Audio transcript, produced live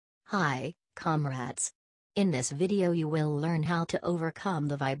Hi, comrades. In this video you will learn how to overcome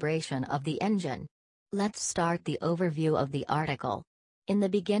the vibration of the engine. Let's start the overview of the article. In the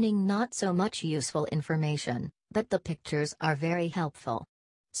beginning, not so much useful information, but the pictures are very helpful.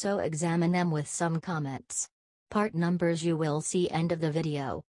 So examine them with some comments. Part numbers you will see end of the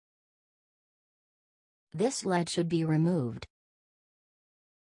video. This lead should be removed.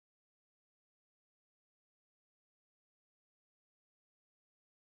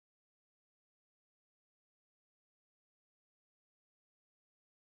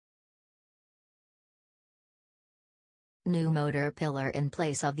 New motor pillar in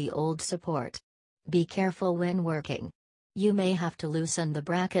place of the old support. Be careful when working. You may have to loosen the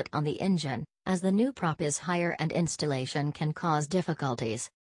bracket on the engine, as the new prop is higher and installation can cause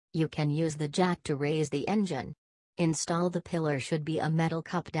difficulties. You can use the jack to raise the engine. Install the pillar should be a metal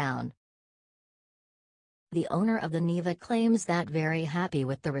cup down. The owner of the Niva claims that very happy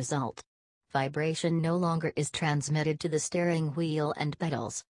with the result. Vibration no longer is transmitted to the steering wheel and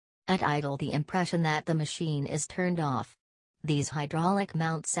pedals. At idle, the impression that the machine is turned off. These hydraulic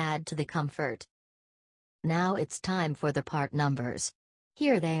mounts add to the comfort. Now it's time for the part numbers.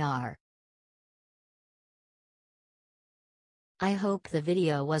 Here they are. I hope the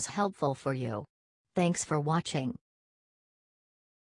video was helpful for you. Thanks for watching.